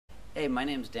Hey, my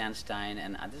name's Dan Stein,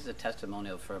 and this is a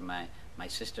testimonial for my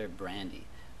sister, Brandye.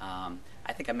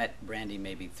 I think I met Brandye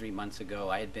maybe 3 months ago.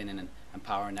 I had been in an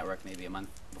Empower Network maybe a month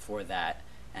before that,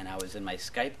 and I was in my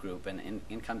Skype group, and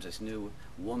in comes this new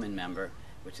woman member,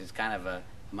 which is kind of a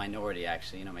minority,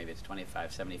 actually. You know, maybe it's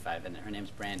 25, 75, and her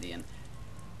name's Brandye, and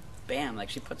bam, like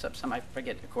she puts up some, I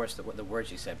forget, of course, the word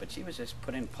she said, but she was just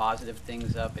putting positive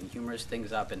things up and humorous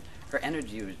things up, and her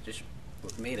energy was just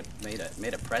made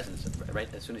a presence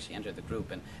right as soon as she entered the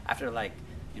group. And after, like,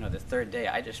 the third day,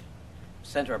 I just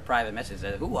sent her a private message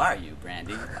that, "Who are you,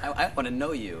 Brandye? I want to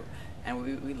know you."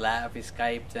 And we laughed, we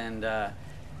Skyped, and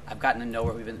I've gotten to know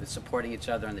her. We've been supporting each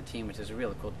other on the team, which is a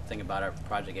real cool thing about our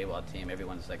Project AWOL team.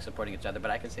 Everyone's like supporting each other, but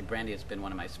I can say Brandye has been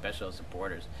one of my special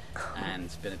supporters, and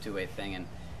it's been a two-way thing.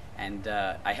 And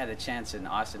I had a chance in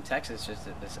Austin, Texas, just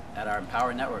at our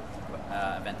Empower Network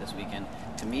event this weekend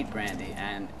to meet Brandye,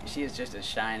 and she is just as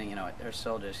shining. Her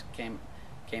soul just came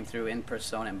through in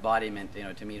persona, embodiment.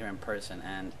 To meet her in person,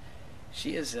 and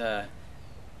she is a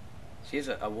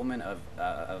woman of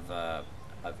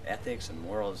ethics and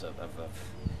morals,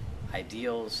 of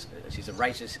ideals. She's a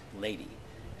righteous lady,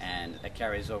 and that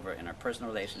carries over in our personal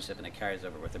relationship, and it carries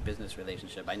over with her business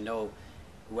relationship. I know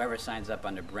whoever signs up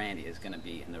under Brandye is going to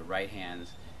be in the right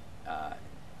hands,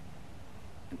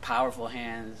 in powerful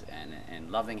hands,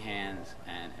 and loving hands,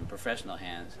 and professional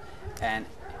hands. And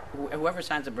whoever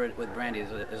signs up with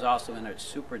Brandye is also in a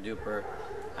super duper.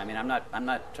 I mean, I'm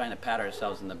not trying to pat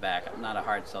ourselves in the back. I'm not a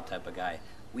hard sell type of guy.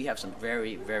 We have some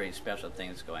very, very special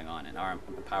things going on in our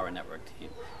Empower Network team,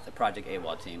 the Project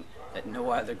AWOL team, that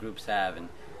no other groups have. And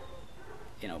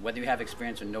whether you have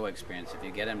experience or no experience, if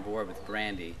you get on board with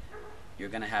Brandye, you're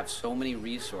going to have so many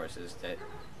resources that,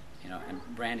 and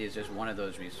Brandye is just one of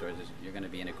those resources. You're going to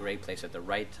be in a great place at the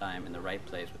right time, in the right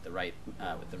place, with the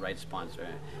right sponsor.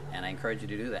 And I encourage you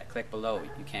to do that. Click below.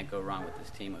 You can't go wrong with this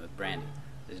team, with Brandye.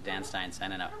 This is Dan Stein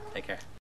signing out. Take care.